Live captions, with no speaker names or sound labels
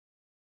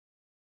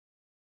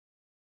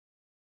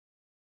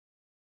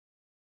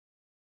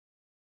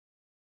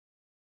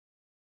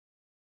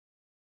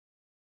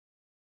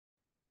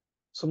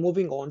So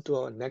moving on to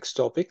our next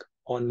topic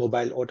on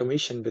mobile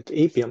automation with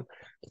Appium,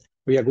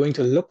 we are going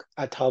to look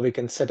at how we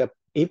can set up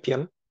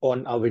Appium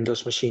on our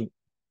Windows machine.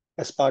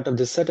 As part of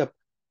this setup,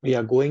 we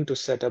are going to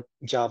set up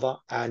Java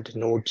and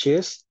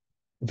Node.js.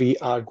 We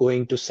are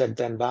going to set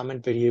the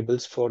environment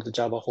variables for the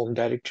Java home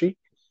directory.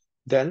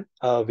 Then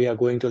we are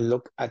going to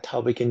look at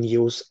how we can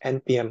use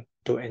npm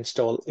to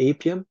install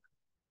Appium.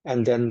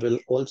 And then we'll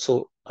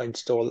also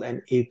install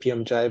an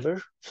Appium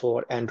Driver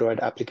for Android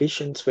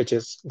applications, which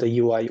is the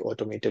UI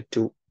automated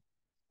tool.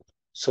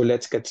 So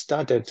let's get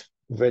started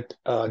with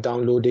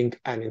downloading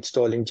and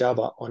installing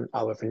Java on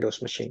our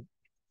Windows machine.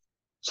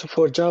 So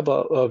for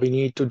Java, we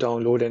need to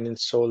download and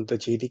install the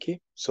JDK.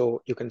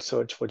 So you can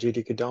search for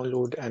JDK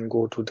download and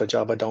go to the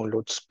Java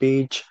downloads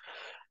page.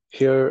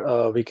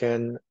 Here we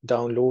can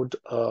download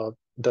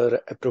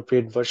the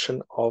appropriate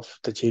version of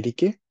the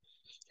JDK.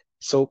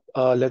 So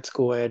let's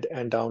go ahead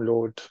and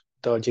download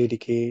the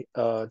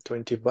JDK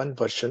 21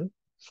 version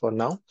for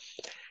now.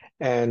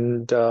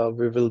 And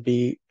we will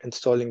be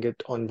installing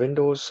it on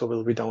Windows. So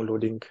we'll be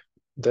downloading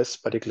this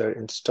particular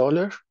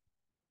installer.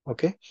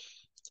 Okay.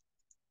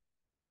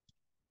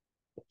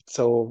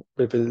 So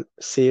we will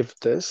save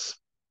this.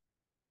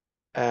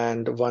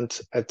 And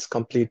once it's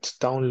complete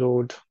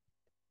download,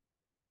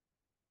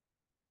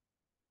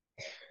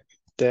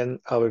 then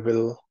we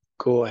will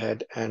go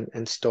ahead and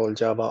install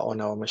Java on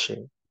our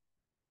machine.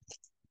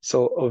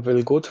 So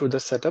we'll go through the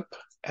setup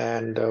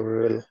and we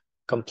will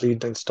complete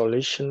the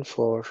installation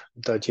for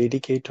the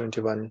JDK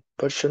 21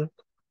 version.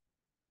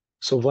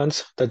 So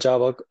once the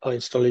Java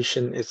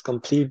installation is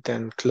complete,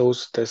 then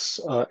close this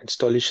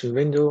installation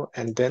window,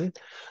 and then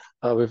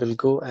we will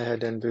go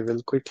ahead and we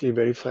will quickly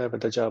verify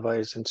whether Java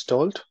is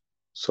installed.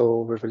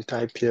 So we will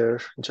type here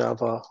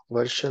Java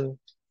version.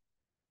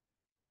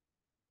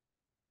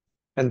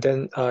 And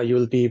then you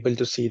will be able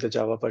to see the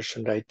Java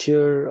version right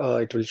here.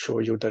 It will show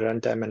you the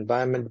runtime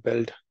environment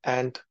build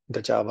and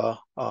the Java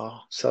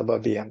server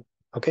VM.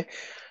 Okay,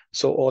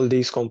 so all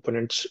these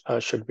components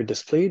should be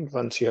displayed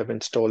once you have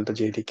installed the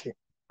JDK.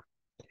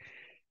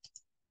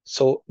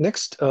 So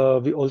next,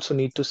 we also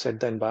need to set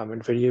the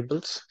environment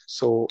variables.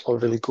 So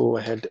we'll go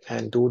ahead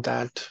and do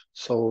that.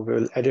 So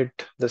we'll edit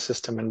the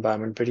system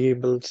environment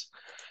variables.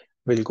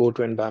 We'll go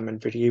to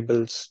environment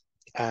variables.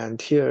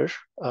 And here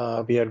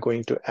we are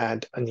going to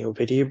add a new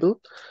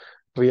variable.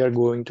 We are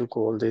going to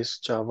call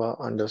this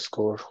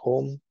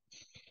Java_home.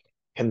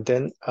 And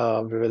then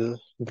we will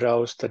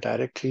browse the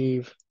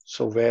directory.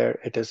 So where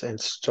it is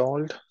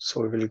installed.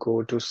 So we will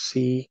go to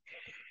C,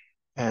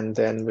 and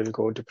then we'll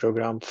go to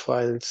program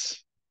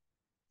files,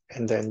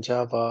 and then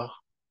Java,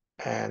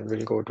 and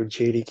we'll go to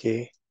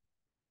JDK.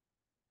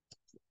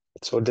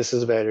 So this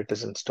is where it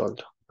is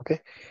installed.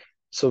 Okay.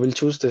 So we'll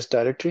choose this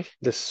directory.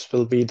 This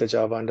will be the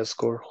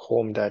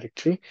Java_home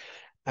directory.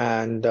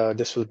 And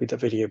this will be the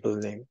variable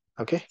name.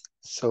 Okay.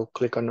 So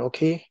click on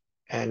OK.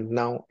 And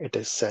now it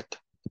is set.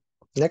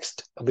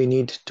 Next, we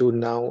need to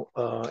now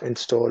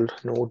install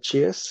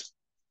Node.js.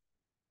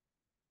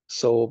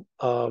 So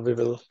we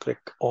will click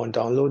on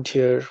download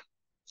here.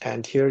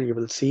 And here you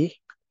will see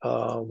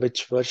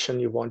which version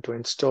you want to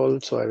install.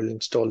 So I will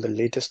install the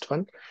latest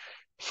one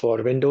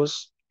for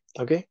Windows.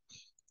 Okay.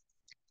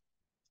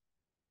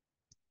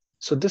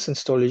 So this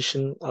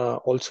installation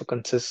also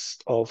consists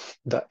of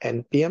the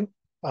npm,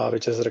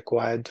 which is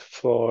required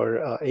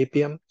for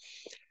Appium.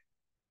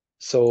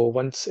 So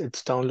once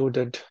it's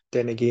downloaded,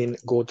 then again,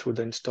 go through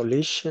the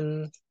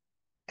installation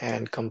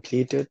and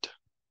complete it.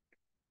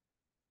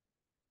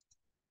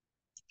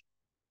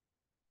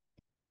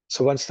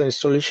 So once the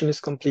installation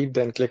is complete,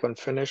 then click on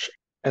finish.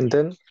 And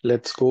then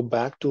let's go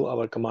back to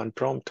our command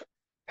prompt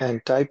and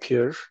type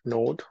here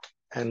node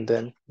and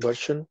then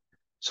version.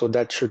 So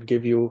that should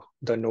give you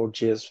the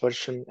Node.js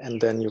version. And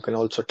then you can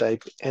also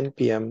type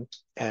npm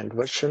and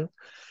version.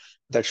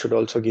 That should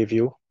also give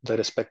you the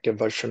respective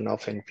version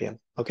of npm.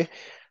 Okay.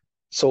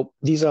 So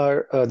these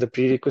are the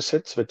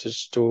prerequisites, which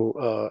is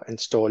to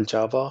install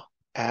Java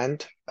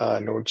and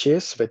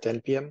Node.js with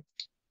npm.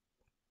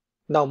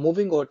 Now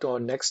moving on to our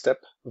next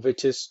step,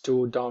 which is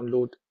to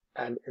download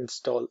and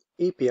install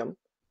Appium.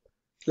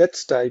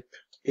 Let's type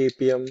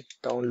Appium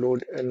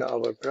download in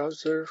our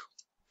browser.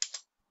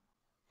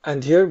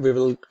 And here we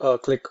will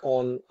click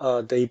on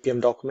the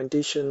Appium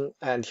documentation,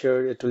 and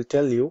here it will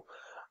tell you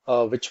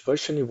which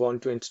version you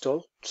want to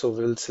install. So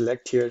we'll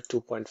select here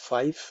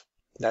 2.5.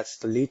 That's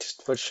the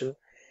latest version.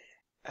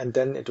 And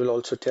then it will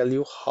also tell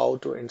you how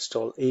to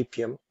install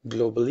Appium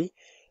globally.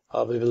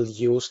 We will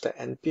use the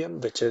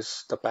npm, which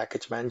is the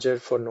package manager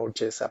for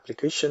Node.js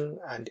application,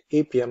 and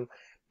Appium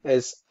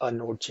is a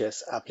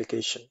Node.js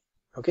application.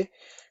 Okay,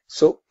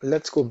 so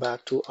let's go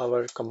back to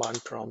our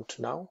command prompt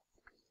now.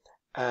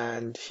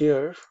 And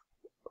here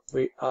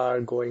we are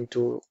going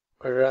to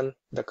run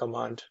the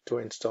command to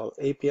install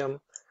Appium.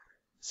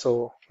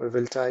 So we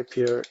will type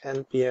here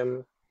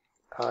npm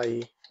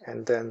I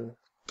and then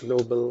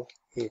global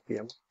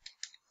Appium.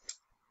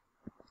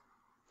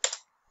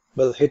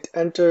 We'll hit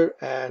enter,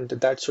 and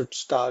that should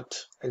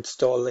start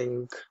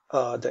installing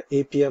the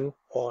Appium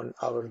on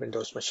our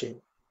Windows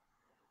machine.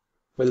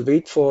 We'll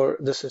wait for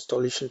this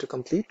installation to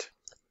complete.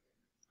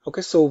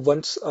 Okay, so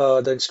once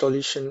the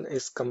installation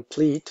is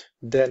complete,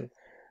 then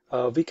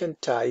we can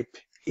type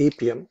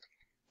Appium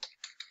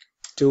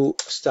to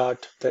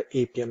start the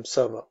Appium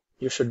server.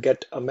 You should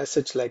get a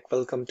message like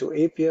welcome to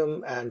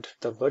Appium and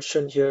the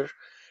version here.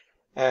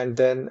 And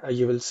then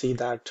you will see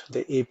that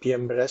the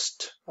Appium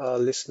REST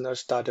listener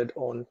started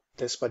on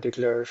this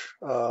particular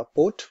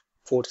port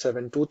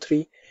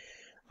 4723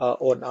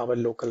 on our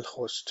local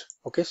host.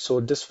 Okay, so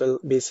this will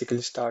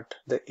basically start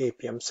the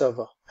Appium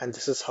server, and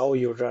this is how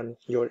you run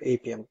your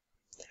Appium.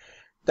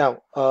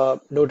 Now,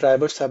 no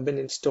drivers have been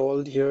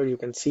installed here. You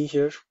can see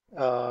here.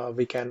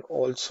 We can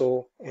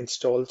also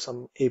install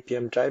some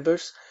Appium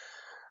drivers.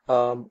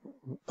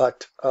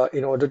 But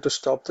in order to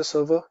stop the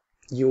server,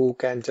 you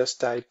can just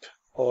type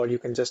or you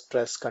can just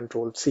press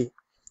Control C,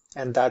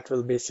 and that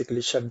will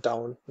basically shut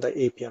down the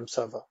Appium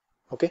server.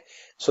 Okay,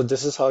 so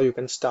this is how you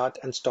can start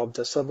and stop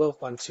the server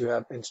once you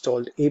have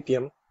installed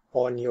Appium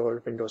on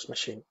your Windows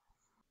machine.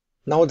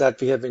 Now that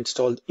we have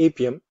installed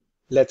Appium,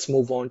 let's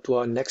move on to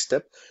our next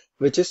step,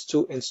 which is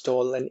to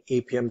install an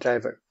Appium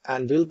driver.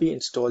 And we'll be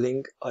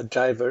installing a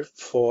driver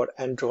for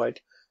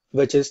Android,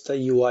 which is the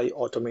UI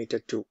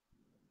Automator 2.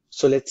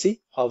 So let's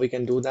see how we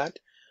can do that.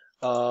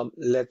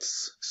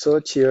 Let's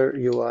search here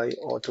UI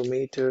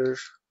Automator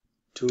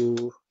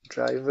 2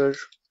 driver.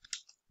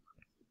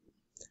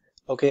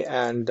 Okay,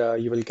 and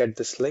you will get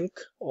this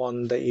link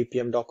on the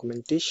Appium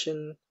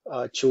documentation.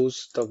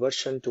 Choose the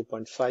version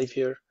 2.5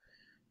 here.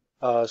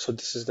 So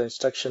this is the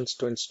instructions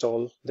to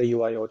install the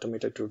UI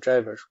Automator 2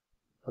 driver.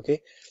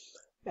 Okay,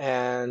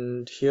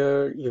 and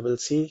here you will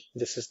see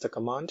this is the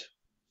command.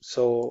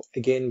 So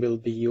again, we'll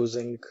be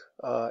using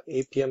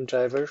Appium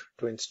driver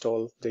to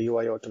install the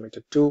UI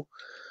Automator 2.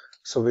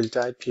 So we'll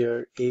type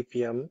here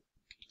Appium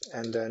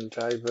and then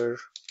driver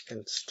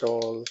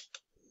install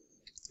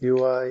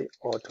UI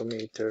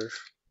Automator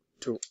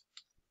 2.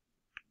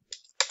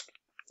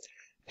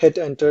 Hit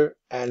enter,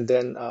 and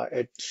then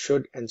it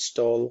should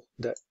install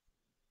the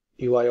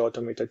UI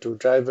Automator 2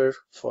 driver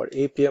for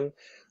Appium,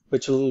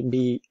 which will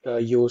be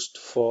used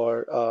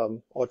for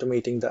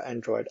automating the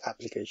Android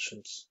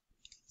applications.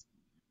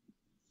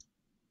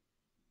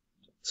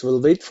 So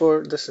we'll wait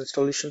for this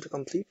installation to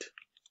complete.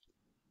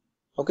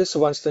 Okay, so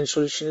once the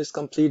installation is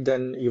complete,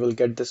 then you will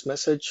get this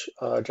message,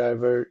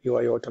 driver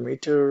UI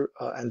Automator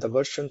and the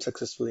version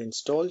successfully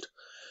installed.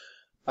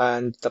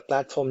 And the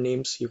platform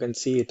names, you can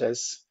see it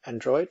as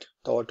Android.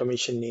 The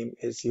automation name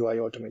is UI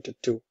Automator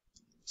 2.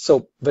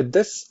 So with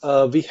this,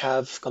 we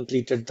have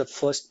completed the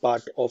first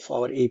part of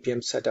our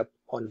Appium setup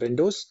on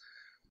Windows.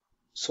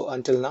 So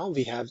until now,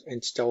 we have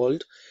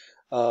installed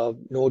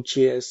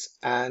Node.js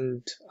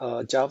and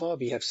Java.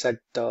 We have set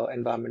the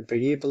environment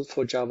variable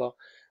for Java.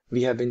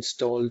 We have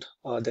installed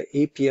the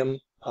Appium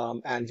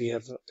and we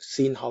have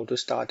seen how to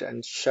start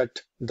and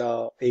shut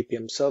the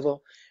Appium server.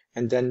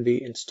 And then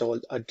we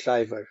installed a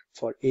driver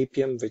for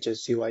Appium, which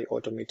is UI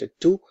Automated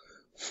 2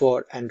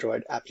 for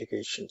Android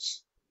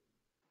applications.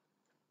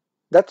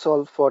 That's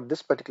all for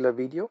this particular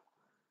video.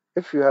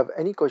 If you have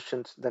any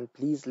questions, then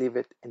please leave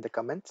it in the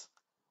comments.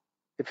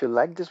 If you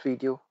like this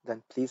video,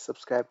 then please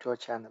subscribe to our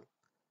channel.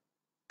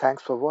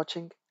 Thanks for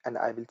watching, and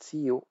I will see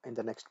you in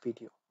the next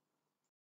video.